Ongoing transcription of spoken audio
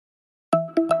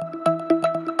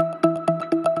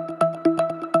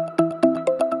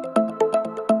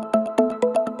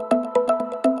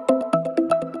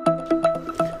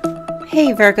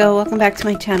Hey Virgo, welcome back to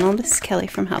my channel. This is Kelly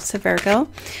from House of Virgo.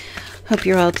 Hope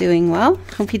you're all doing well.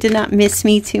 Hope you did not miss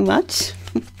me too much.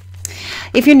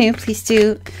 If you're new, please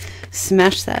do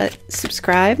smash that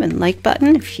subscribe and like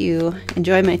button if you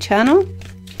enjoy my channel.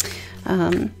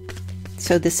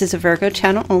 So this is a Virgo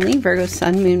channel only, Virgo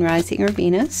Sun, Moon, Rising, or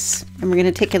Venus. And we're going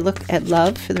to take a look at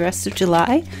love for the rest of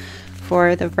July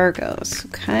for the Virgos,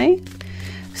 okay?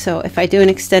 So if I do an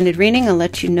extended reading, I'll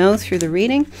let you know through the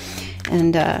reading.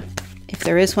 And if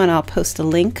there is one, I'll post a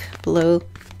link below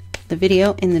the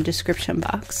video in the description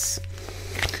box.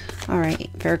 All right,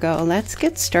 Virgo, let's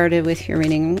get started with your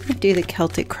reading. I'm going to do the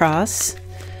Celtic cross.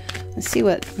 Let's see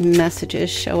what messages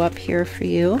show up here for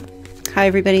you. Hi,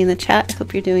 everybody in the chat.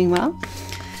 Hope you're doing well.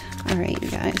 All right,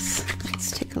 you guys,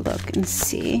 let's take a look and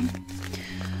see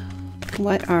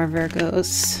what are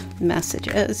Virgo's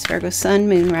messages. Virgo Sun,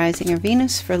 Moon, Rising, or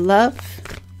Venus for love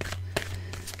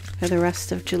for the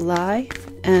rest of July.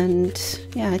 And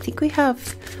yeah, I think we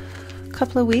have a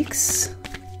couple of weeks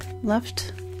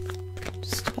left,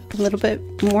 just a little bit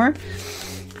more.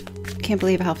 Can't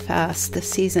believe how fast this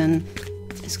season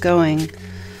is going.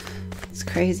 It's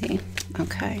crazy.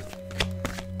 Okay,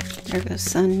 there goes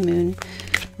Sun, Moon,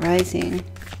 Rising,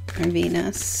 or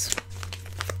Venus.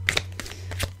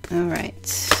 All right,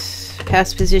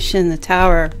 past position, the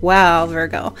Tower. Wow,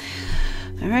 Virgo.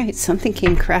 All right, something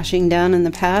came crashing down in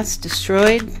the past,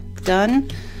 destroyed, done.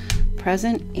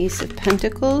 Present, Ace of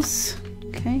Pentacles.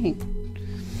 Okay.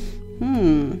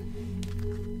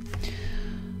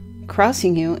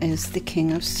 Crossing you is the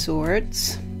King of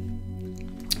Swords.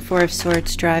 Four of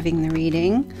Swords driving the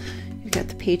reading. You've got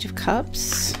the Page of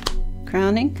Cups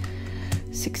crowning.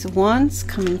 Six of Wands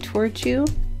coming towards you.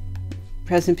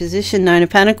 Present position, Nine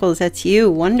of Pentacles. That's you.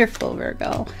 Wonderful,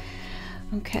 Virgo.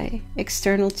 Okay.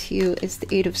 External to you is the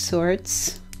Eight of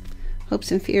Swords. Hopes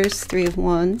and fears, Three of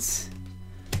Wands.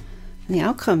 And the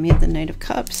outcome, you have the Knight of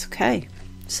Cups. Okay.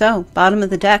 So, bottom of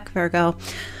the deck, Virgo.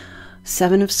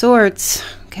 Seven of Swords.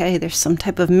 Okay, there's some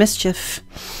type of mischief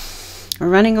or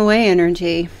running away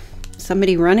energy.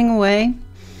 Somebody running away,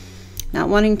 not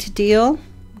wanting to deal.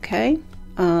 Okay.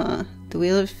 The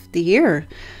Wheel of the Year.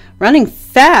 Running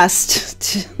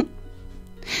fast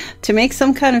to make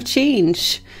some kind of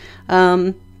change.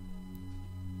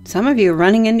 Some of you are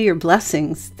running into your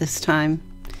blessings this time.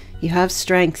 You have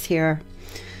strength here.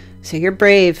 So you're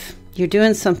brave. You're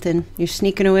doing something. You're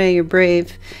sneaking away. You're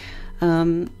brave.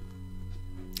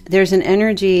 There's an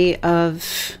energy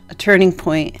of a turning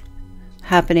point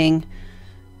happening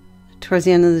towards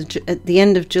the end of at the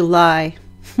end of July.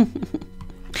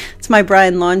 It's my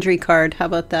Brian Laundrie card. How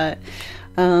about that?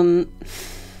 And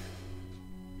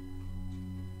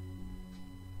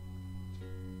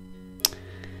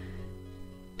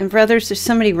brothers, there's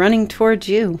somebody running towards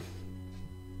you.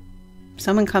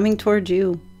 Someone coming towards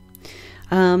you.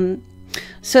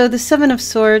 So the Seven of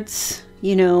Swords,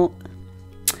 you know,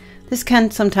 this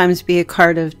can sometimes be a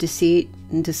card of deceit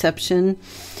and deception,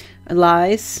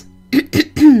 lies.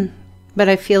 But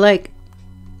I feel like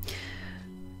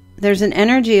there's an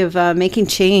energy of making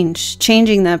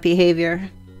changing that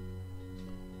behavior.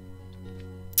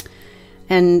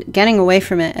 And getting away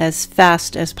from it as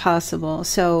fast as possible.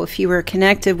 So if you were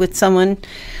connected with someone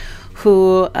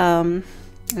who I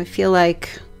feel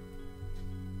like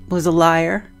was a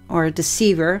liar or a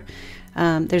deceiver,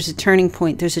 there's a turning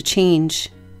point. There's a change.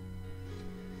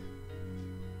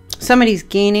 Somebody's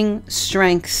gaining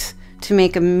strength to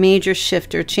make a major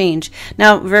shift or change.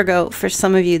 Now, Virgo, for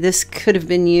some of you, this could have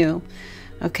been you.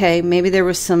 Okay, maybe there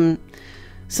was some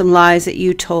lies that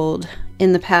you told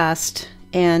in the past,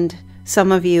 and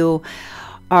some of you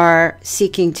are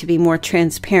seeking to be more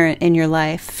transparent in your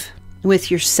life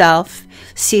with yourself,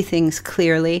 see things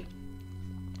clearly,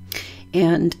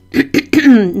 and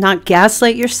not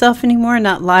gaslight yourself anymore,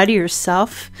 not lie to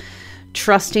yourself,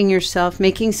 trusting yourself,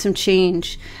 making some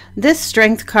change. This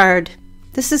Strength card,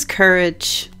 this is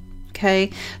courage.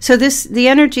 Okay, so the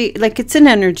energy, like it's an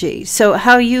energy. So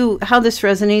how this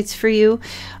resonates for you,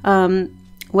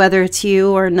 whether it's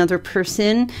you or another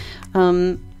person.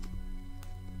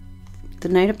 The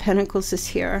Knight of Pentacles is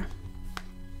here.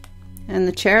 And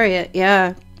the Chariot,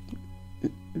 yeah.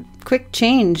 Quick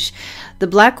change. The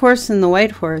Black Horse and the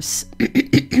White Horse.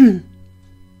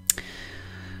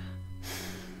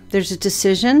 There's a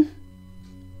decision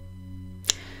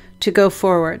to go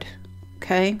forward.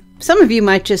 Okay? Some of you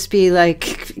might just be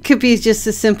like, it could be just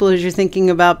as simple as you're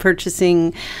thinking about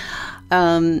purchasing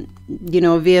you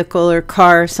know, a vehicle or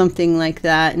car or something like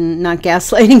that, and not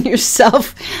gaslighting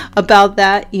yourself about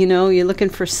that. You know, you're looking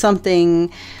for something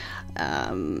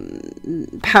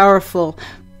powerful.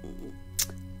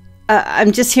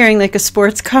 I'm just hearing like a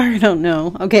sports car. I don't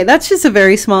know. Okay, that's just a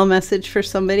very small message for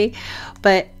somebody.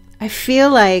 But I feel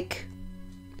like,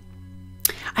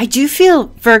 I do feel,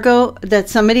 Virgo, that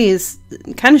somebody is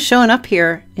kind of showing up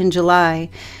here in July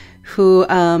who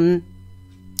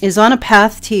is on a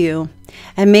path to you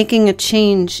and making a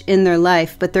change in their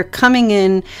life. But they're coming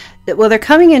in, well, they're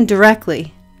coming in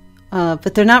directly,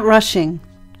 but they're not rushing,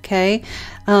 okay?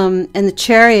 And the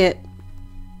Chariot,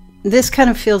 this kind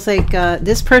of feels like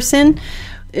this person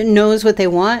knows what they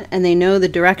want, and they know the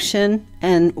direction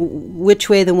and which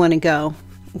way they want to go.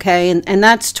 Okay, and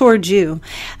that's towards you,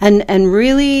 and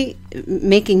really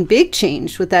making big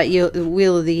change with that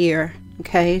wheel of the year.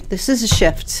 Okay, this is a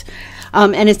shift,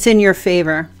 and it's in your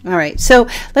favor. All right, so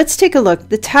let's take a look.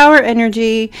 The Tower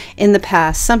energy in the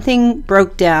past, something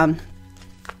broke down.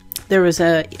 There was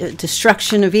a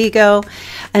destruction of ego,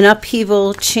 an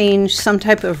upheaval, change, some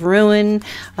type of ruin.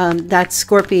 That's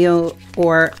Scorpio,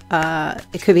 or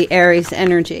it could be Aries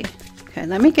energy. Okay,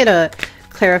 let me get a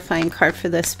clarifying card for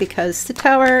this, because the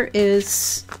Tower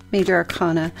is major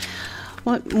arcana.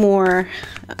 What more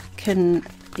can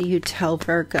you tell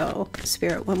Virgo?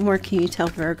 Spirit, what more can you tell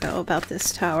Virgo about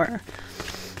this Tower?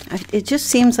 It just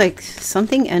seems like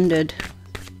something ended.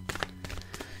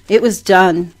 It was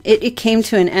done. It came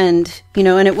to an end, you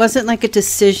know, and it wasn't like a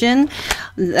decision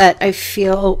that I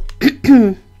feel,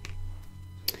 it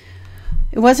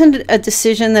wasn't a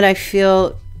decision that I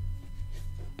feel,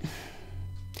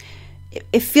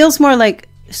 it feels more like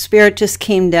Spirit just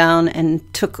came down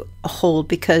and took a hold,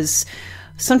 because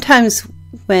sometimes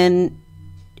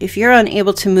if you're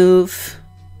unable to move,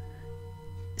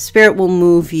 Spirit will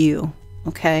move you,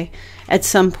 okay, at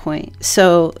some point.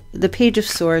 So the Page of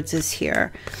Swords is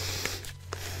here.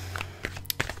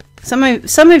 Some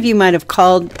of you might have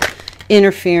called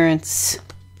interference.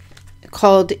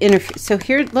 So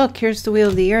here, look, here's the Wheel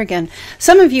of the Year again.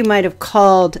 Some of you might have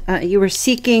called, you were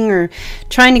seeking or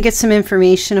trying to get some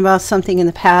information about something in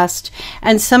the past,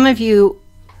 and some of you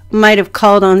might have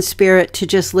called on Spirit to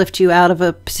just lift you out of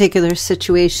a particular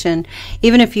situation,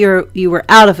 even if you were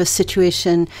out of a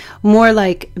situation, more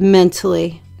like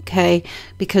mentally, okay,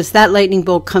 because that lightning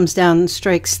bolt comes down and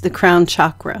strikes the crown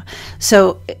chakra.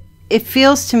 So it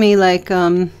feels to me like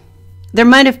there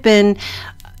might have been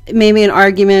maybe an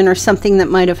argument or something that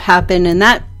might have happened, and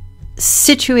that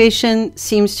situation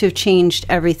seems to have changed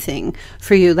everything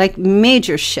for you, like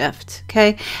major shift,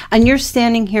 okay? And you're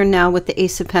standing here now with the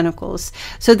Ace of Pentacles.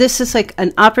 So this is like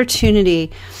an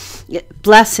opportunity,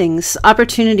 blessings,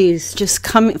 opportunities just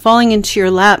falling into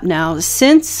your lap now,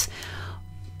 since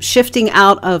shifting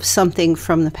out of something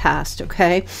from the past,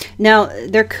 okay? Now,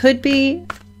 there could be,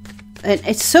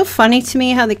 it's so funny to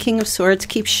me how the King of Swords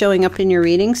keeps showing up in your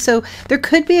reading. So there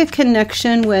could be a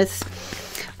connection with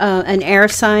an air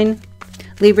sign,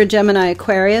 Libra, Gemini,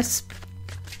 Aquarius,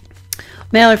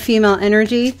 male or female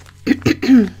energy.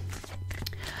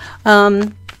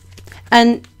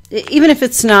 And even if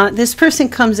it's not, this person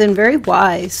comes in very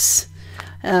wise,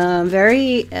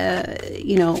 very,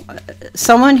 you know,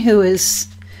 someone who is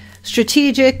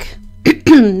strategic,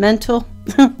 mental,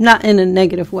 not in a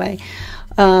negative way.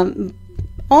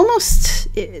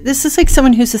 Almost, this is like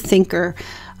someone who's a thinker,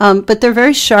 but they're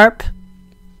very sharp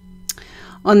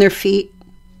on their feet,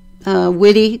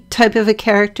 witty type of a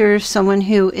character, someone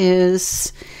who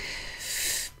is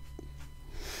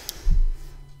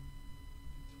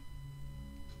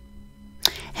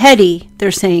heady,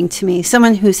 they're saying to me,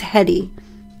 someone who's heady,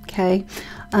 okay?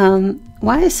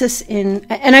 Why is this in,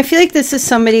 and I feel like this is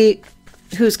somebody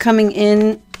who's coming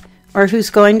in, or who's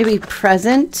going to be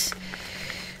present,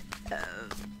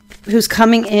 who's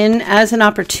coming in as an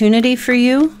opportunity for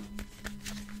you.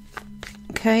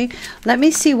 Okay, let me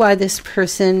see why this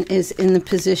person is in the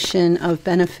position of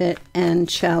benefit and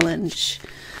challenge.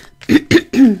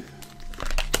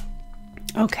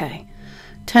 Okay,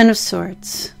 Ten of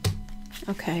Swords.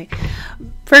 Okay,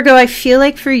 Virgo, I feel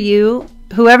like for you,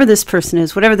 whoever this person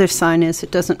is, whatever their sign is, it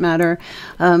doesn't matter.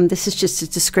 This is just a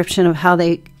description of how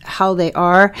they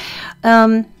are.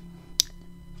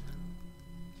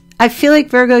 I feel like,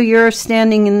 Virgo, you're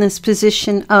standing in this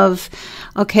position of,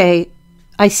 okay,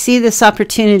 I see this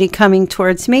opportunity coming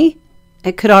towards me.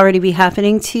 It could already be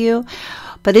happening to you.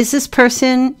 But is this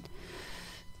person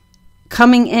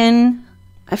coming in?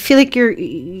 I feel like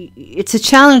it's a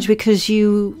challenge, because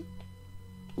you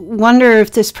wonder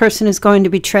if this person is going to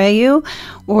betray you,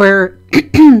 or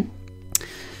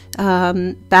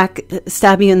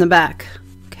stab you in the back.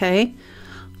 Okay.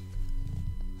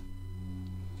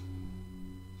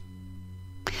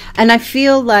 And I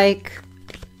feel like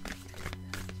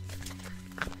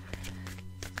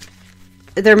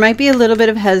there might be a little bit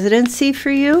of hesitancy for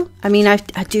you. I mean, I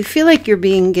do feel like you're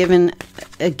being given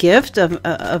a gift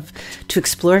of to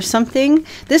explore something.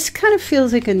 This kind of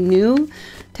feels like a new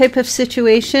type of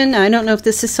situation. I don't know if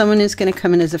this is someone who's going to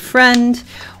come in as a friend,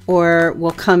 or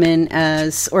will come in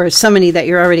as, or somebody that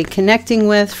you're already connecting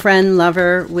with, friend,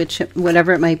 lover,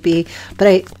 whatever it might be.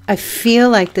 But I feel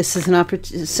like this is an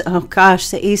opportunity. Oh gosh,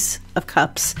 the Ace of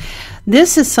Cups.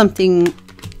 This is something,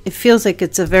 it feels like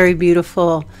it's a very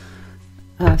beautiful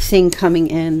thing coming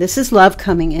in. This is love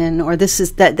coming in, or this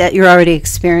is that you're already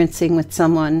experiencing with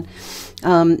someone.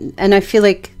 And I feel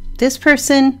like this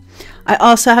person, I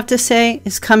also have to say,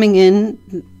 is coming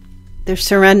in. They're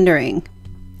surrendering.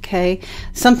 Okay,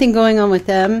 something going on with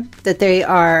them, that they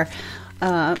are,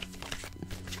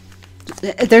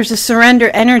 there's a surrender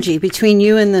energy between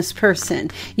you and this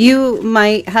person. You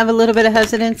might have a little bit of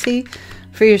hesitancy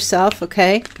for yourself.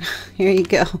 Okay, here you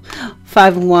go.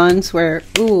 5 of Wands, where,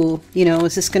 ooh, you know,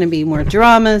 is this going to be more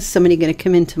drama? Is somebody going to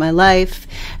come into my life?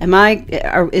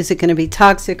 Is it going to be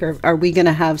toxic, or are we going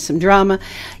to have some drama?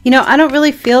 You know, I don't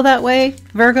really feel that way,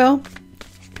 Virgo.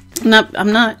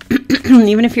 I'm not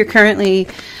even if you're currently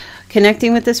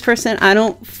connecting with this person, I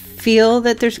don't feel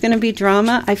that there's going to be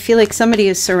drama. I feel like somebody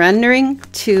is surrendering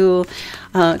to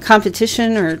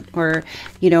competition, or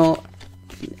you know,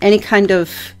 any kind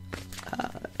of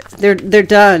they're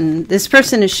done. This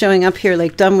person is showing up here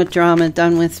like done with drama,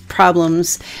 done with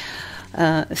problems,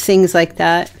 things like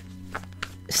that.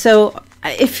 So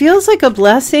it feels like a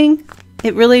blessing.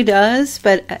 It really does.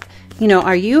 But you know,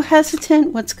 are you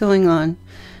hesitant? What's going on?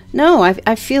 No,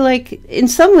 I feel like in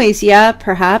some ways, yeah,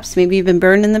 perhaps, maybe you've been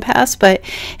burned in the past, but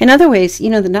in other ways, you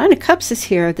know, the 9 of Cups is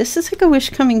here. This is like a wish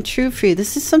coming true for you.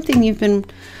 This is something you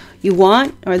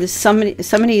want, or this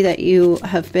somebody that you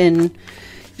have been,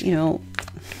 you know,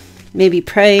 maybe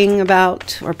praying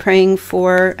about or praying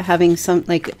for, having some,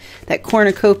 like that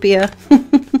cornucopia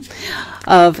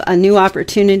of a new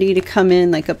opportunity to come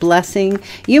in, like a blessing.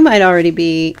 You might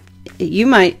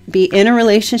be in a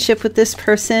relationship with this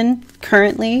person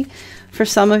currently, for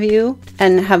some of you,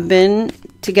 and have been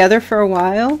together for a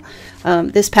while.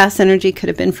 This past energy could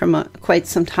have been from quite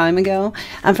some time ago.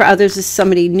 And for others, it's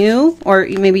somebody new, or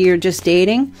maybe you're just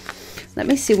dating. Let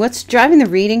me see. What's driving the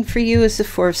reading for you is the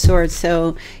 4 of Swords.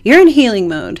 So you're in healing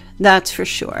mode. That's for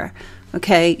sure.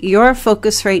 Okay. Your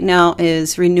focus right now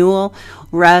is renewal,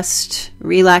 rest,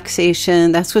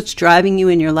 relaxation. That's what's driving you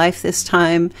in your life this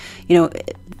time. You know,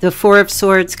 the 4 of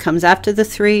Swords comes after the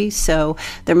 3, so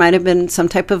there might have been some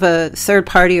type of a third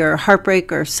party or a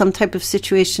heartbreak or some type of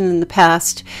situation in the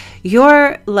past.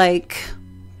 You're like,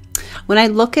 when I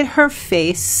look at her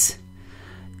face,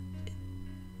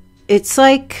 it's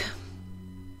like,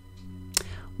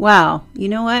 wow, you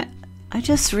know what? I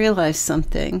just realized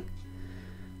something.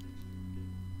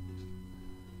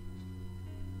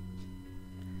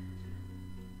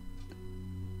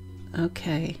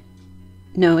 Okay.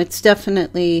 No, it's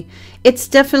definitely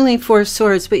 4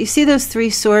 swords, but you see those 3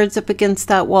 swords up against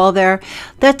that wall there?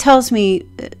 That tells me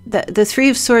that the 3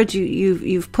 of swords,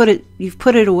 you've put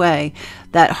it away,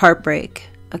 that heartbreak.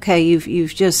 Okay,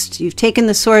 you've taken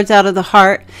the swords out of the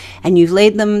heart and you've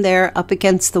laid them there up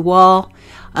against the wall,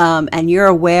 and you're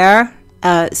aware.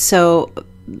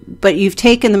 But you've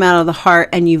taken them out of the heart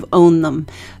and you've owned them.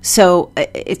 So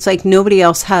it's like nobody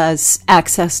else has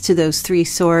access to those 3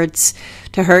 swords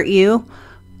to hurt you.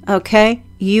 Okay,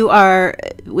 you are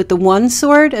with the 1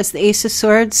 sword as the Ace of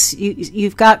Swords.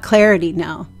 You've got clarity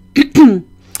now, and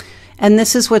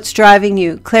this is what's driving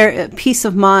you. Peace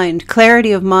of mind,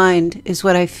 clarity of mind is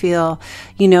what I feel.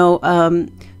 You know,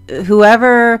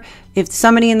 if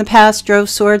somebody in the past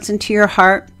drove swords into your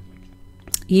heart,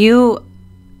 you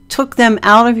took them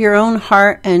out of your own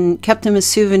heart and kept them as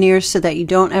souvenirs so that you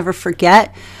don't ever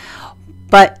forget,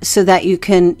 but so that you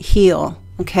can heal.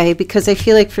 Okay, because I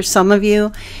feel like for some of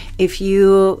you, I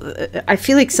feel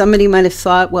like somebody might have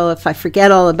thought, well, if I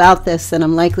forget all about this, then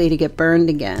I'm likely to get burned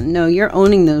again. No, you're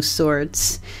owning those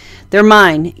swords. They're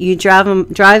mine. You've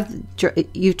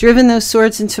driven those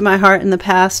swords into my heart in the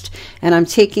past, and I'm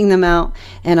taking them out,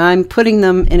 and I'm putting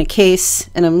them in a case,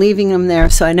 and I'm leaving them there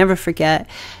so I never forget.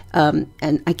 And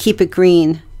I keep it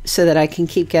green so that I can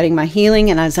keep getting my healing.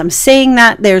 And as I'm saying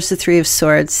that, there's the 3 of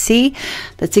Swords. See,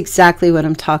 that's exactly what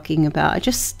I'm talking about.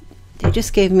 They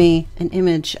just gave me an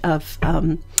image of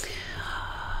a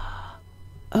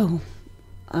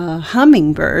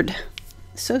hummingbird.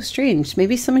 So strange.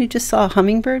 Maybe somebody just saw a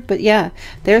hummingbird, but yeah,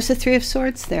 there's the 3 of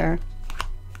Swords there.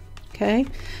 Okay.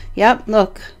 Yep.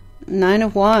 Look, 9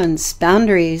 of Wands,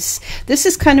 boundaries. This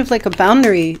is kind of like a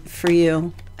boundary for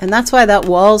you. And that's why that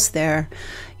wall's there.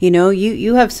 You know,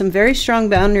 you have some very strong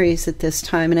boundaries at this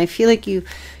time, and I feel like you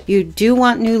do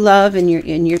want new love, and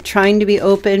you're trying to be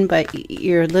open, but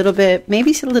you're a little bit,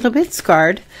 maybe a little bit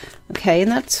scarred. Okay,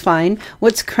 and that's fine.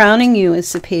 What's crowning you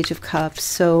is the Page of Cups.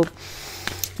 So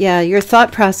yeah, your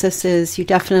thought process is you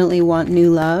definitely want new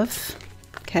love.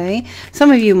 Okay,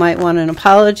 some of you might want an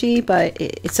apology, but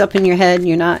it's up in your head and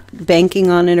you're not banking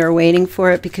on it or waiting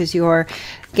for it, because you're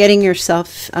getting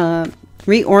yourself,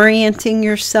 reorienting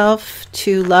yourself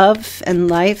to love and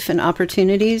life and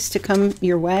opportunities to come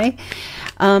your way.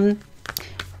 And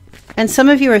some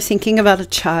of you are thinking about a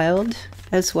child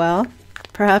as well,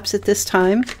 perhaps at this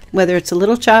time, whether it's a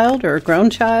little child or a grown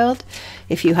child.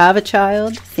 If you have a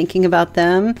child, thinking about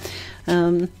them.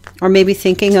 Or maybe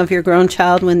thinking of your grown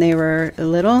child when they were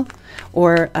little,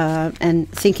 or and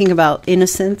thinking about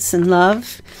innocence and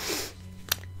love.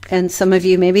 And some of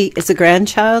you, maybe it's a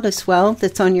grandchild as well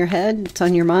that's on your head, it's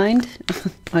on your mind,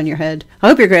 on your head. I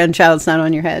hope your grandchild's not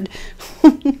on your head.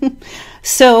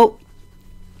 So,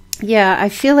 yeah, I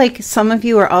feel like some of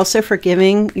you are also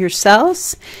forgiving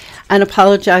yourselves and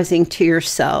apologizing to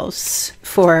yourselves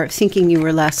for thinking you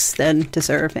were less than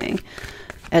deserving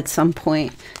at some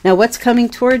point. Now, what's coming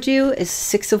toward you is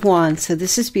Six of Wands. So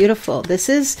this is beautiful. This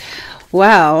is,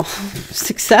 wow,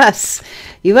 success.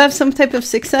 You have some type of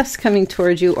success coming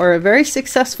toward you, or a very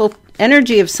successful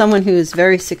energy of someone who is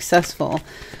very successful.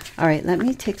 All right, let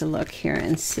me take a look here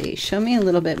and see. Show me a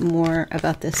little bit more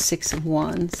about this Six of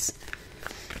Wands.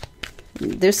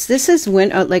 This is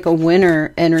like a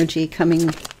winter energy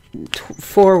coming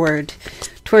forward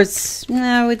towards,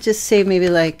 I would just say maybe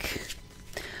like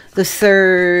the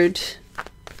third,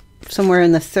 somewhere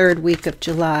in the third week of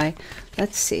July.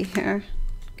 Let's see here.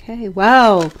 Okay,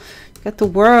 wow. Got the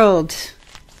World.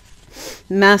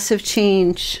 Massive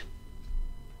change.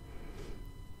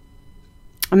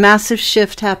 A massive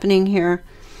shift happening here.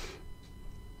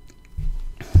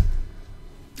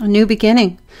 A new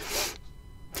beginning.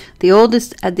 The old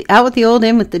is out with the old,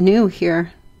 in with the new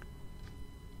here.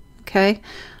 Okay.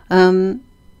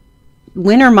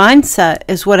 Winner mindset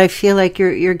is what I feel like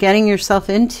you're getting yourself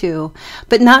into,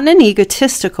 but not in an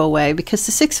egotistical way, because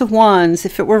the Six of Wands,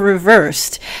 if it were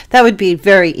reversed, that would be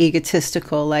very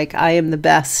egotistical, like I am the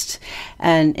best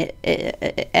and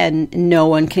no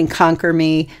one can conquer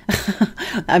me.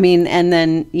 I mean, and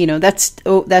then, you know,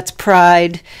 that's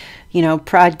pride. You know,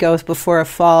 pride goes before a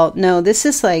fall. No, this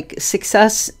is like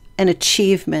success and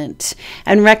achievement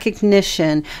and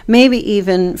recognition, maybe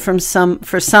even for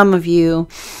some of you,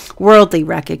 worldly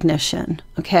recognition,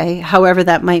 okay, however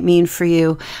that might mean for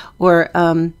you. Or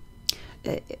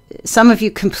some of you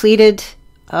completed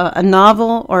a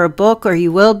novel or a book, or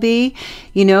you will be,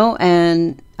 you know,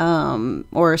 and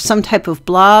or some type of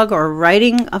blog or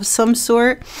writing of some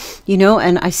sort, you know,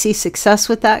 and I see success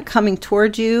with that coming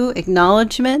toward you,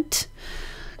 acknowledgement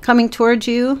coming towards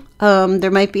you. There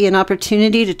might be an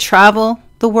opportunity to travel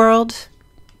the world,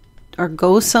 or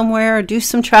go somewhere, or do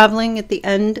some traveling at the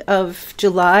end of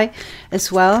July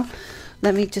as well.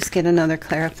 Let me just get another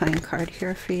clarifying card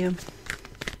here for you.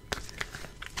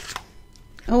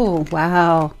 Oh,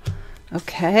 wow.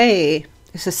 Okay.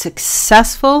 There's a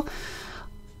successful,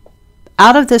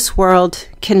 out of this world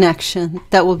connection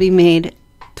that will be made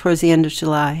towards the end of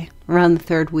July, around the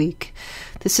third week.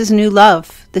 This is new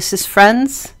love. This is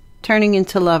friends turning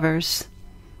into lovers.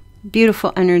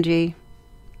 Beautiful energy.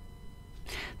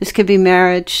 This could be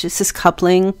marriage. This is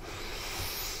coupling.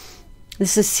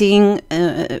 This is seeing,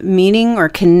 meeting or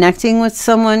connecting with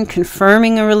someone,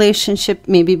 confirming a relationship,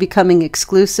 maybe becoming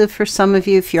exclusive for some of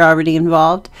you if you're already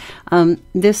involved.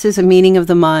 This is a meeting of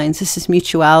the minds. This is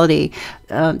mutuality.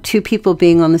 Two people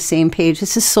being on the same page.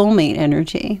 This is soulmate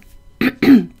energy.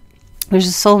 There's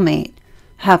a soulmate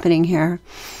happening here.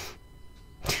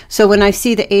 So when I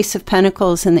see the Ace of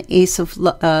Pentacles and the Ace of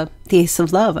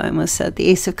Love, I almost said, the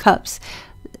Ace of Cups,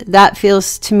 that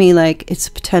feels to me like it's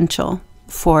a potential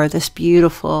for this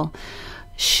beautiful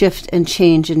shift and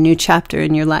change, a new chapter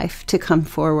in your life to come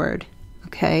forward.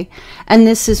 Okay. And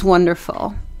this is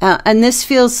wonderful. And this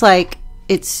feels like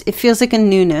it feels like a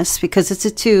newness, because it's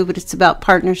a two, but it's about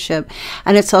partnership.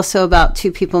 And it's also about two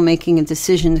people making a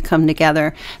decision to come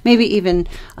together. Maybe even,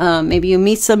 maybe you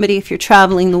meet somebody if you're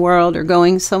traveling the world or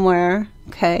going somewhere.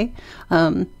 Okay.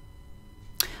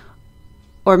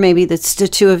 Or maybe the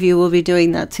two of you will be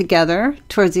doing that together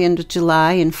towards the end of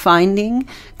July and finding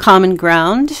common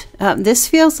ground. This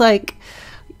feels like,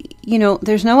 you know,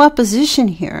 there's no opposition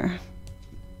here.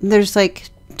 There's like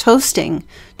toasting,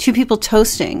 two people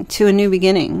toasting to a new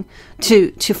beginning,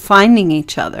 to finding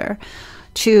each other,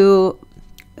 to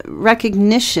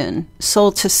recognition,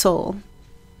 soul to soul.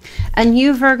 And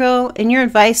you, Virgo, in your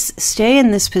advice, stay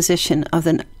in this position of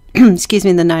the, excuse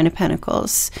me, the Nine of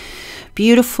Pentacles.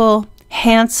 Beautiful,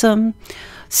 handsome,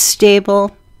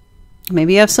 stable.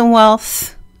 Maybe you have some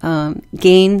wealth,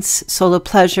 gains, solo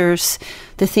pleasures,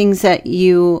 the things that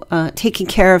you, taking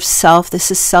care of self. This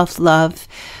is self-love.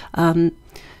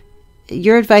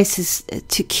 Your advice is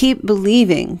to keep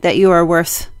believing that you are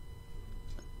worth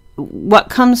what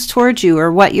comes towards you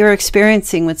or what you're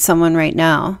experiencing with someone right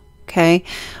now. Okay,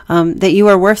 that you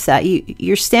are worth that.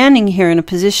 You're standing here in a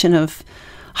position of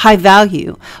high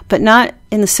value, but not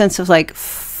in the sense of like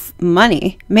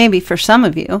money, maybe for some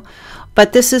of you,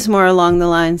 but this is more along the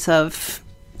lines of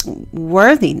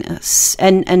worthiness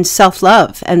and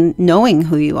self-love and knowing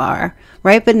who you are,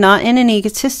 right? But not in an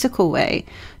egotistical way,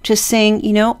 just saying,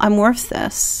 you know, I'm worth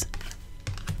this.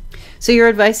 So your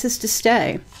advice is to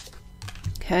stay.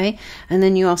 Okay, and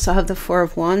then you also have the Four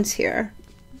of Wands here.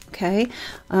 Okay,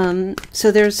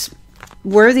 so there's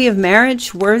worthy of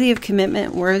marriage, worthy of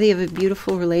commitment, worthy of a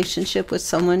beautiful relationship with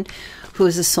someone who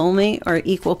is a soulmate or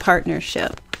equal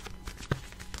partnership.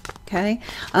 Okay,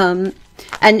 and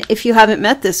if you haven't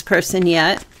met this person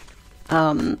yet,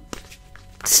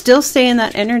 still stay in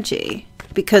that energy,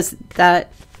 because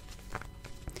that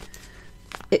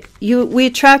we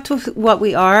attract what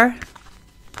we are,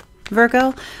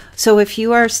 Virgo. So if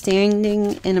you are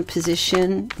standing in a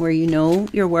position where you know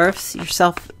your worth, your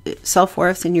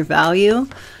self-worth and your value,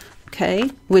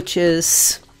 okay, which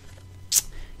is,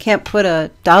 can't put a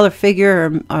dollar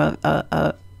figure or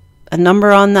a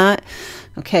number on that,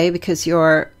 okay, because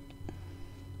you're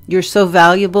so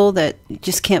valuable that you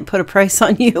just can't put a price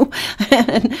on you.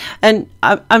 and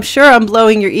I'm sure I'm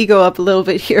blowing your ego up a little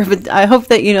bit here, but I hope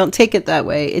that you don't take it that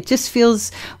way. It just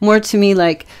feels more to me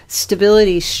like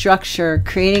stability, structure,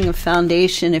 creating a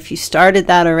foundation. If you started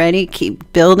that already,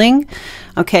 keep building.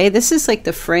 Okay, this is like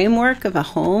the framework of a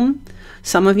home.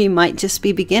 Some of you might just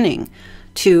be beginning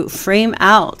to frame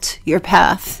out your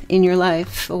path in your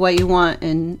life, what you want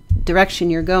and direction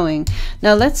you're going.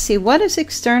 Now let's see, what is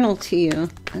external to you?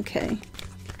 Okay.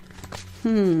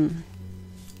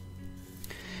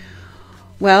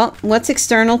 Well, what's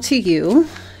external to you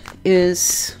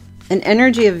is an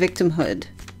energy of victimhood.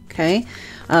 Okay.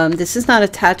 This is not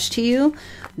attached to you.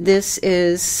 This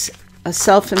is a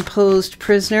self-imposed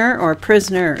prisoner or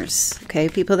prisoners. Okay.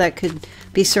 People that could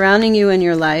be surrounding you in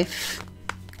your life,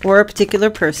 or a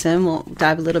particular person. We'll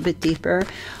dive a little bit deeper,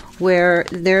 where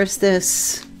there's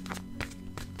this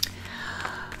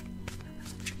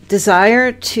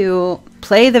desire to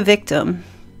play the victim.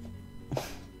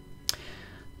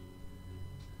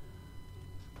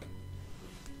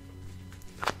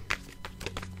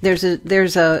 There's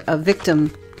a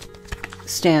victim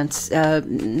stance.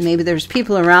 Maybe there's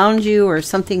people around you or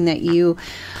something that you're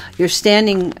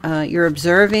standing, you're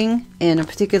observing in a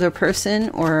particular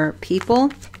person or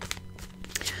people.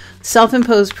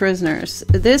 Self-imposed prisoners.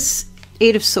 This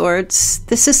Eight of Swords,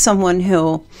 this is someone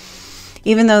who,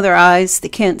 even though their eyes, they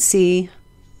can't see,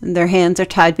 their hands are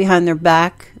tied behind their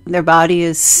back, their body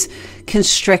is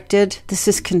constricted. This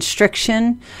is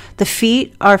constriction. The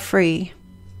feet are free.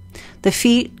 The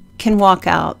feet can walk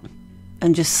out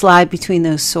and just slide between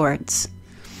those swords.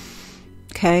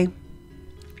 Okay?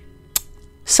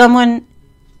 Someone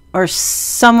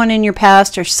in your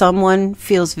past or someone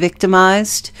feels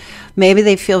victimized. Maybe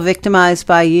they feel victimized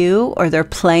by you, or they're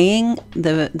playing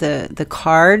the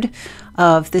card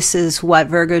of, this is what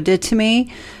Virgo did to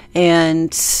me,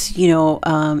 and you know,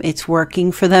 it's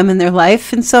working for them in their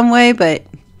life in some way, but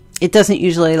it doesn't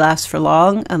usually last for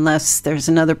long unless there's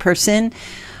another person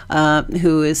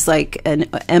who is like an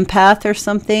empath or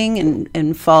something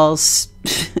and falls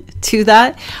to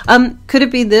that. Could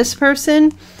it be this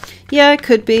person? Yeah, it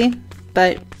could be,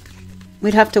 but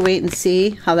we'd have to wait and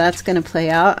see how that's going to play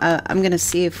out. I'm going to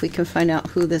see if we can find out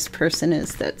who this person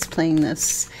is that's playing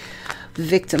this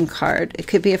victim card. It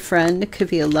could be a friend. It could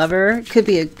be a lover. It could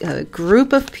be a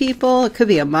group of people. It could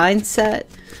be a mindset.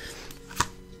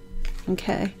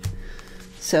 Okay.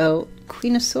 So,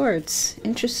 Queen of Swords.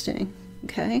 Interesting.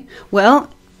 Okay. Well,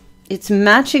 it's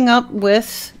matching up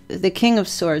with the King of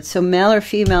Swords. So, male or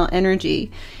female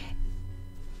energy.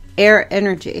 Air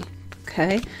energy.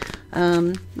 Okay.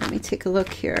 Let me take a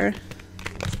look here.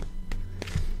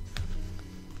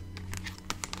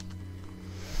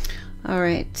 All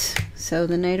right. So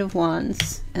the Knight of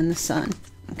Wands and the Sun.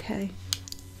 Okay.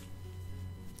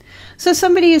 So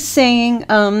somebody is saying,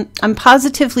 I'm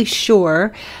positively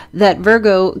sure that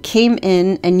Virgo came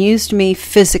in and used me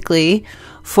physically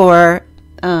for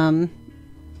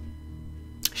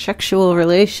sexual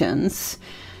relations.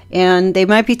 And they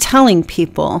might be telling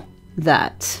people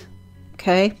that.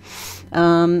 Okay.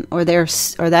 or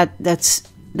that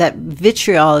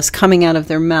vitriol is coming out of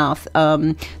their mouth,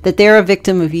 that they're a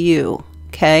victim of you.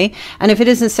 Okay. And if it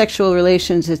isn't sexual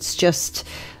relations, it's just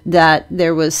that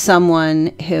there was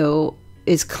someone who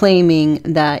is claiming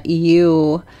that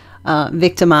you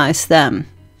victimized them.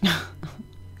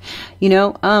 You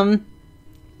know, and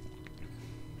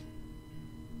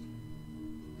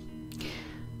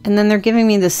then they're giving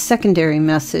me this secondary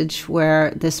message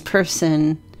where this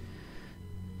person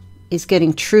is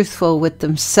getting truthful with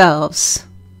themselves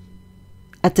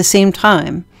at the same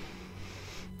time,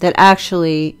 that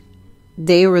actually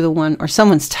they were the one, or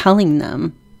someone's telling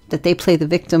them that they play the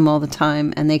victim all the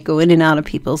time and they go in and out of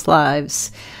people's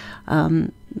lives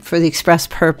for the express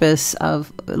purpose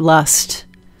of lust.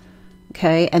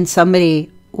 Okay, and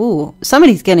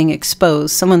somebody's getting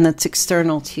exposed. Someone that's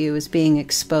external to you is being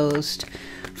exposed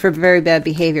for very bad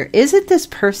behavior. Is it this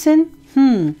person?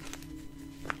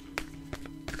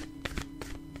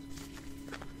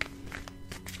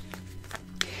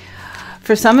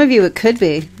 For some of you, it could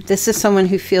be. This is someone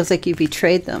who feels like you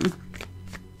betrayed them.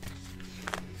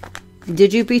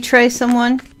 Did you betray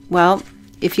someone? Well,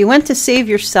 if you went to save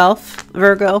yourself,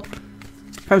 Virgo,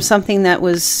 from something that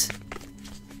was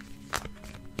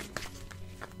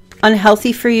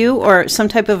unhealthy for you, or some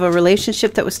type of a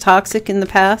relationship that was toxic in the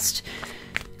past,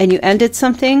 and you ended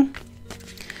something,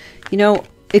 you know,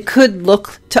 it could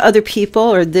look to other people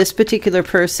or this particular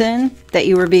person that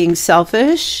you were being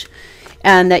selfish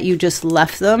and that you just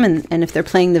left them. And if they're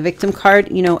playing the victim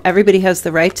card, you know, everybody has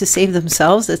the right to save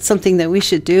themselves. It's something that we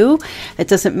should do. It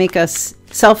doesn't make us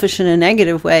selfish in a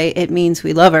negative way. It means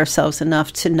we love ourselves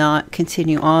enough to not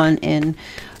continue on in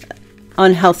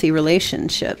unhealthy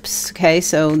relationships. Okay,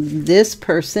 so this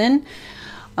person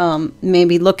may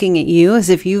be looking at you as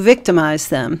if you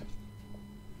victimized them.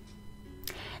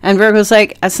 And Virgo's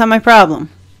like, that's not my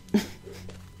problem.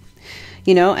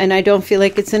 You know, and I don't feel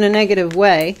like it's in a negative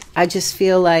way. I just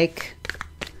feel like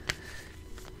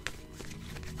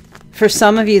for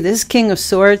some of you, this King of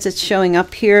Swords that's showing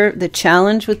up here, the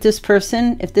challenge with this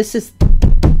person, if this is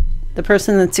the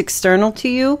person that's external to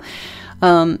you,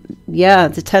 yeah,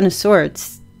 the Ten of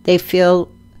Swords,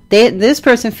 this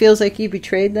person feels like you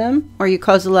betrayed them or you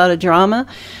caused a lot of drama.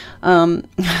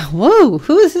 Whoa,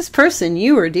 who is this person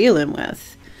you are dealing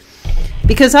with?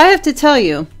 Because I have to tell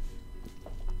you,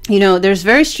 you know, there's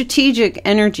very strategic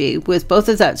energy with both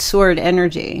of that sword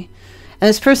energy. And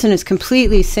this person is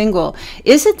completely single.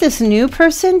 Is it this new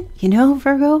person? You know,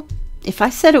 Virgo, if I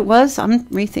said it was, I'm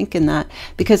rethinking that.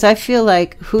 Because I feel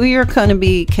like who you're going to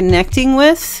be connecting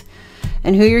with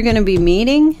and who you're going to be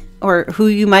meeting, or who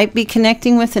you might be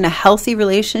connecting with in a healthy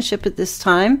relationship at this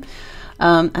time,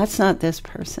 that's not this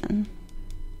person.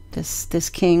 This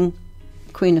King,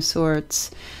 Queen of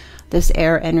Swords, this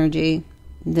air energy,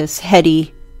 this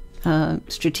heady,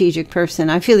 strategic person.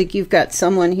 I feel like you've got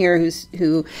someone here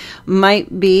who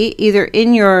might be either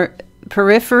in your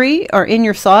periphery or in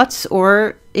your thoughts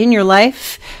or in your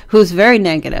life, who's very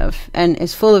negative and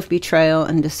is full of betrayal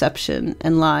and deception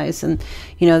and lies. And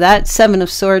you know, that Seven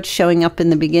of Swords showing up in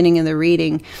the beginning of the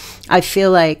reading, I feel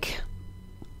like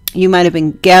you might have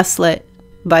been gaslit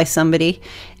by somebody,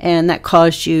 and that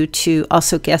caused you to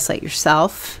also gaslight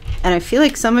yourself. And I feel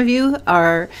like some of you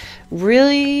are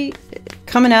really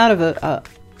coming out of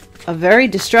a very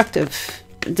destructive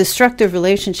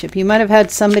relationship. You might have had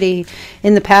somebody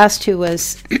in the past who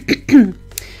was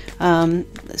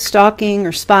stalking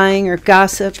or spying or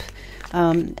gossip.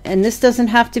 And this doesn't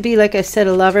have to be, like I said,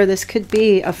 a lover. This could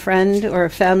be a friend or a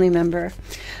family member.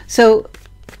 So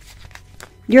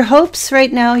your hopes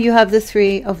right now, you have the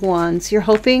Three of Wands. You're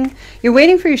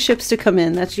waiting for your ships to come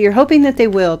in. You're hoping that they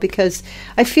will, because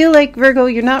I feel like, Virgo,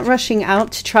 you're not rushing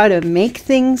out to try to make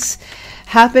things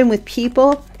happen with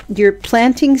people. You're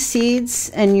planting seeds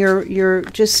and you're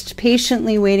just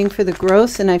patiently waiting for the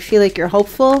growth. And I feel like you're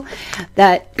hopeful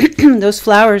that those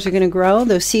flowers are going to grow.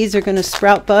 Those seeds are going to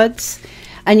sprout buds,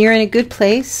 and you're in a good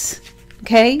place.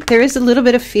 Okay. There is a little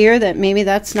bit of fear that maybe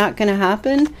that's not going to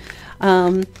happen.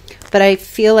 But I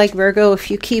feel like, Virgo, if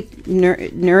you keep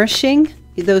nourishing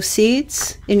those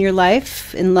seeds in your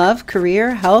life, in love,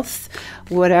 career, health,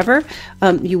 whatever,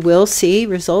 you will see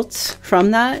results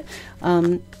from that.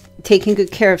 Taking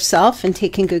good care of self and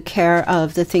taking good care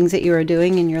of the things that you are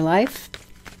doing in your life.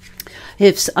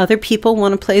 If other people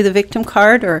want to play the victim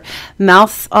card or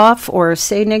mouth off or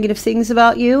say negative things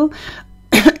about you,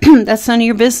 that's none of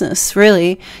your business,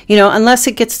 really. You know, unless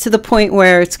it gets to the point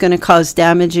where it's going to cause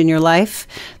damage in your life,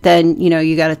 then, you know,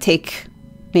 you got to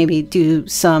maybe do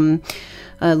some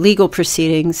legal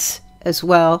proceedings as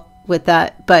well. with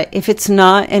that. But if it's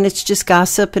not, and it's just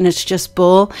gossip and it's just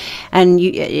bull, and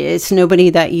it's nobody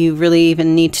that you really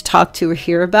even need to talk to or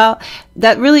hear about,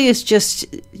 that really is just,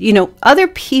 you know, other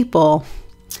people.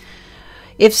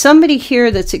 If somebody here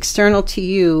that's external to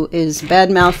you is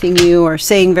bad-mouthing you or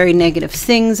saying very negative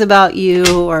things about you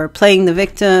or playing the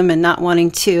victim and not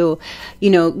wanting to, you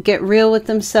know, get real with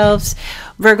themselves,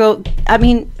 Virgo, I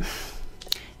mean,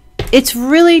 it's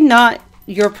really not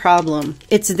your problem.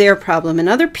 It's their problem. And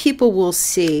other people will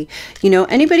see, you know,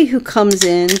 anybody who comes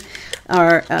in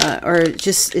or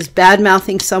just is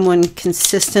bad-mouthing someone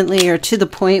consistently or to the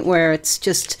point where it's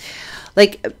just...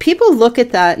 like, people look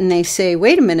at that and they say,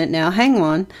 wait a minute now, hang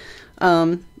on.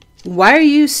 Why are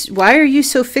you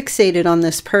so fixated on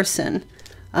this person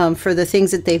for the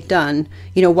things that they've done?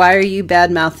 You know, why are you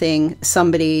bad-mouthing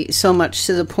somebody so much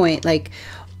to the point, like,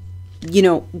 you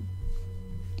know,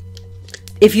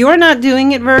 if you're not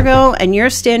doing it, Virgo, and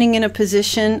you're standing in a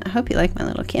position, I hope you like my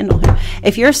little candle here.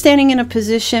 If you're standing in a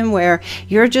position where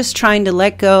you're just trying to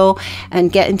let go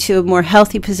and get into a more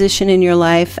healthy position in your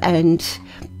life, and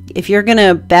if you're going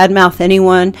to badmouth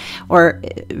anyone or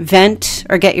vent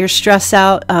or get your stress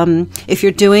out, if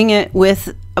you're doing it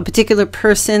with a particular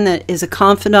person that is a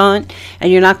confidant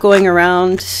and you're not going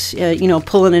around, you know,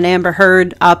 pulling an Amber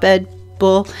Heard op-ed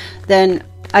bull, then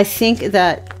I think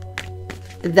that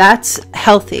that's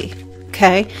healthy,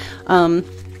 okay?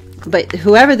 But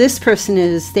whoever this person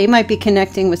is, they might be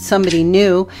connecting with somebody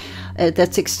new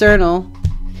that's external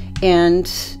and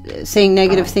saying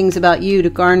negative things about you to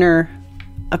garner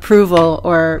approval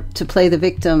or to play the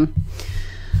victim.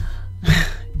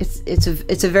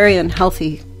 It's a very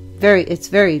unhealthy, it's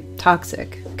very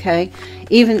toxic, okay?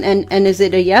 Even and is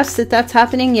it a yes that that's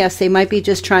happening? Yes, they might be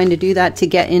just trying to do that to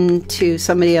get into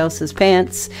somebody else's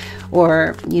pants,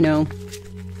 or, you know,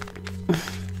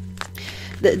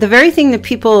 the very thing that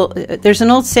people, there's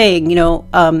an old saying, you know,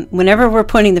 whenever we're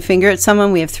pointing the finger at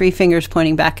someone, we have three fingers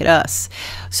pointing back at us.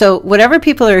 So whatever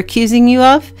people are accusing you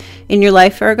of in your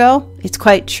life, Virgo, it's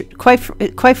quite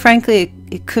frankly,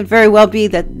 it could very well be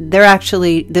that they're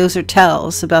actually, those are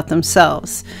tells about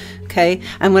themselves, okay?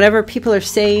 And whatever people are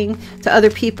saying to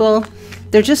other people,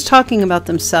 they're just talking about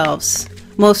themselves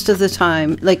most of the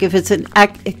time, like if it's an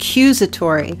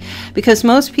accusatory, because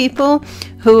most people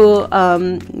who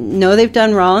know they've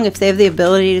done wrong, if they have the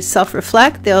ability to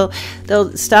self-reflect, they'll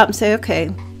stop and say, okay,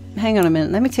 hang on a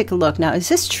minute, let me take a look. Now, is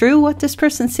this true what this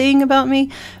person's saying about me?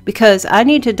 Because I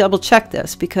need to double check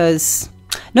this, because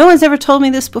no one's ever told me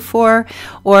this before,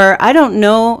 or I don't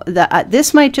know that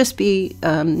this might just be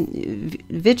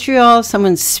vitriol,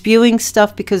 someone's spewing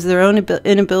stuff because of their own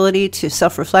inability to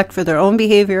self-reflect for their own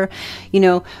behavior. You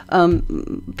know,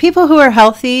 people who are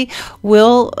healthy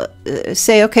will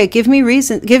say, okay, give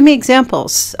me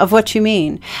examples of what you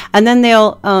mean. And then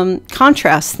they'll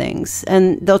contrast things,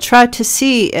 and they'll try to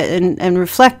see and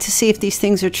reflect to see if these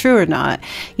things are true or not.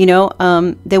 You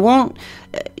know, they won't,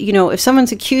 you know, if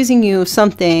someone's accusing you of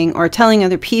something or telling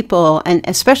other people, and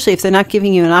especially if they're not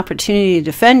giving you an opportunity to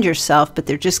defend yourself, but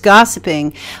they're just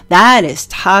gossiping, that is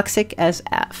toxic as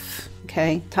F.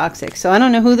 Okay, toxic. So I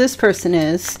don't know who this person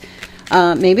is.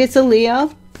 Maybe it's a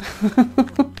Leo.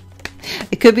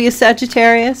 It could be a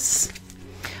Sagittarius.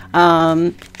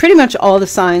 Pretty much all the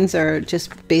signs are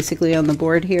just basically on the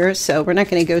board here, so we're not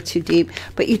going to go too deep.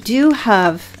 But you do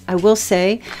have, I will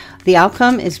say, the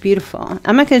outcome is beautiful.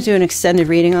 I'm not going to do an extended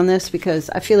reading on this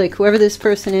because I feel like whoever this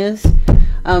person is,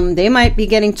 they might be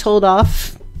getting told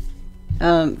off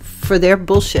for their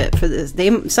bullshit. For this,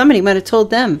 somebody might have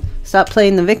told them, stop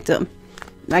playing the victim.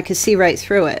 I could see right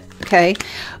through it. Okay,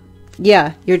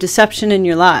 yeah, your deception and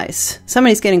your lies.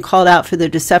 Somebody's getting called out for their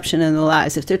deception and the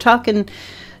lies. If they're talking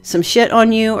some shit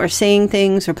on you or saying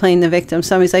things or playing the victim,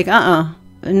 somebody's like,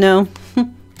 no.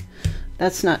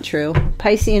 That's not true.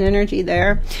 Piscean energy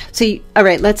there. So, all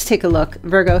right, let's take a look.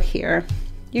 Virgo here.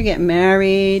 You're getting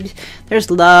married.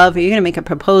 There's love. Or you're going to make a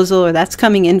proposal, or that's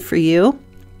coming in for you.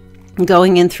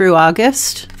 Going in through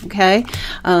August. Okay.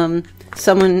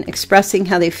 Someone expressing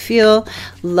how they feel.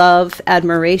 Love,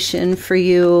 admiration for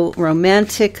you.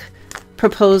 Romantic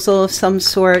proposal of some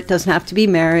sort. Doesn't have to be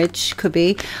marriage. Could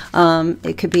be.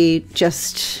 It could be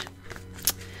just...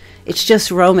 It's just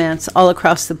romance all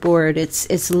across the board.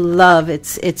 It's love.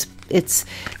 It's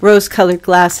rose-colored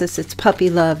glasses. It's puppy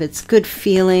love. It's good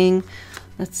feeling.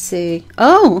 Let's see.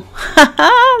 Oh,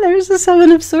 there's the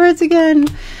Seven of Swords again.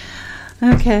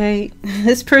 Okay,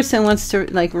 this person wants to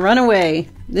like run away.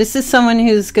 This is someone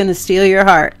who's going to steal your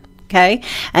heart. Okay,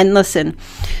 and listen,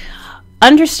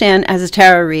 understand as a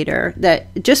tarot reader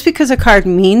that just because a card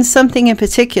means something in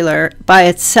particular by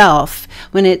itself,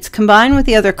 when it's combined with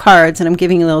the other cards, and I'm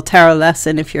giving you a little tarot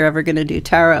lesson if you're ever going to do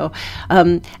tarot,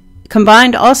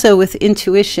 combined also with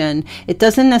intuition, it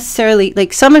doesn't necessarily,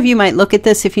 like some of you might look at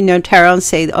this if you know tarot and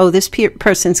say, oh, this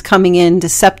person's coming in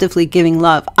deceptively giving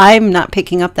love. I'm not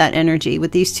picking up that energy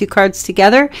with these two cards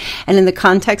together. And in the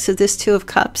context of this Two of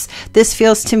Cups, this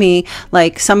feels to me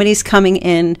like somebody's coming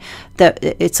in that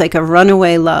it's like a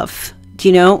runaway love. Do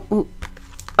you know?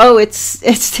 Oh, it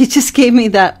just gave me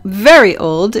that very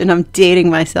old, and I'm dating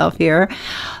myself here,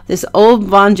 this old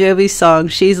Bon Jovi song,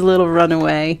 She's a Little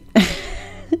Runaway.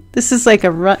 This is like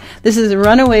this is a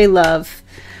runaway love.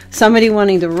 Somebody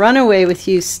wanting to run away with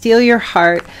you, steal your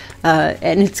heart,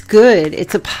 and it's good.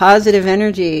 It's a positive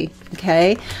energy,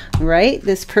 okay? Right?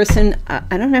 This person,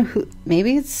 I don't know who,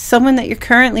 maybe it's someone that you're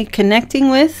currently connecting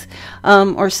with,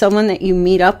 or someone that you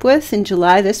meet up with in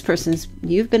July. This person's,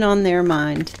 you've been on their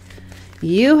mind.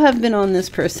 You have been on this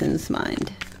person's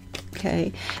mind,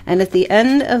 okay? And at the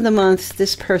end of the month,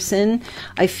 this person,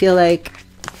 I feel like,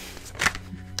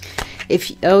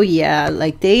 oh yeah,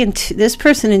 like this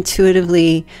person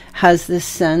intuitively has this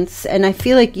sense, and I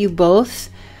feel like you both,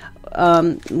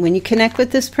 when you connect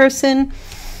with this person,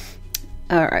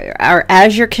 or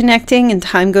as you're connecting and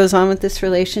time goes on with this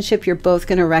relationship, you're both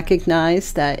going to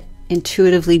recognize that,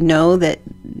 intuitively know that,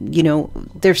 you know,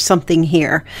 there's something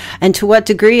here. And to what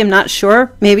degree, I'm not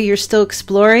sure. Maybe you're still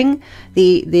exploring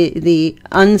the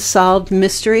unsolved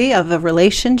mystery of a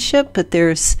relationship, but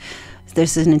there's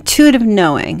an intuitive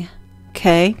knowing.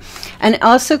 Okay. And I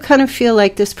also kind of feel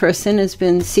like this person has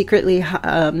been secretly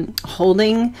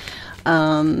holding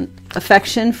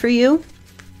affection for you.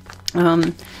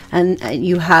 And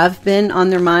you have been on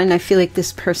their mind. I feel like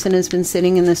this person has been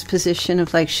sitting in this position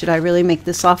of like, should I really make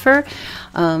this offer?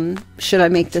 Should I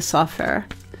make this offer?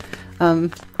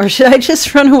 Or should I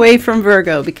just run away from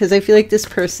Virgo? Because I feel like this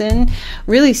person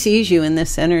really sees you in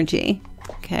this energy.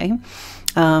 Okay.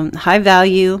 High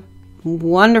value,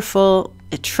 wonderful,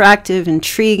 attractive,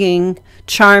 intriguing,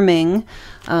 charming,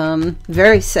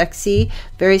 very sexy,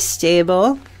 very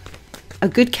stable. A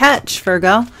good catch,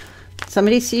 Virgo.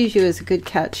 Somebody sees you as a good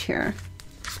catch here.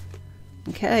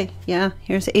 Okay, yeah,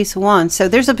 here's the Ace of Wands. So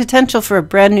there's a potential for a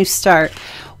brand new start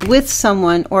with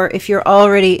someone, or if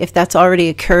that's already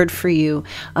occurred for you,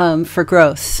 for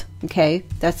growth. Okay,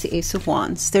 that's the Ace of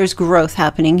Wands. There's growth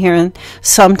happening here in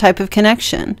some type of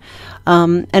connection.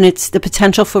 And it's the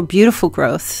potential for beautiful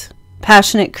growth.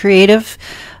 Passionate, creative,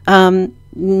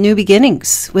 new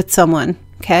beginnings with someone,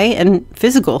 okay? And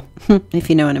physical, if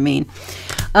you know what I mean.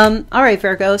 All right,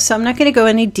 Virgo, so I'm not going to go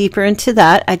any deeper into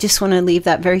that. I just want to leave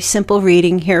that very simple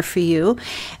reading here for you.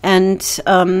 And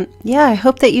yeah, I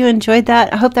hope that you enjoyed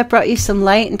that. I hope that brought you some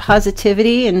light and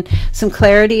positivity and some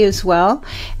clarity as well.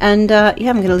 And yeah,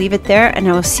 I'm going to leave it there, and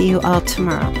I will see you all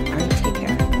tomorrow. All right,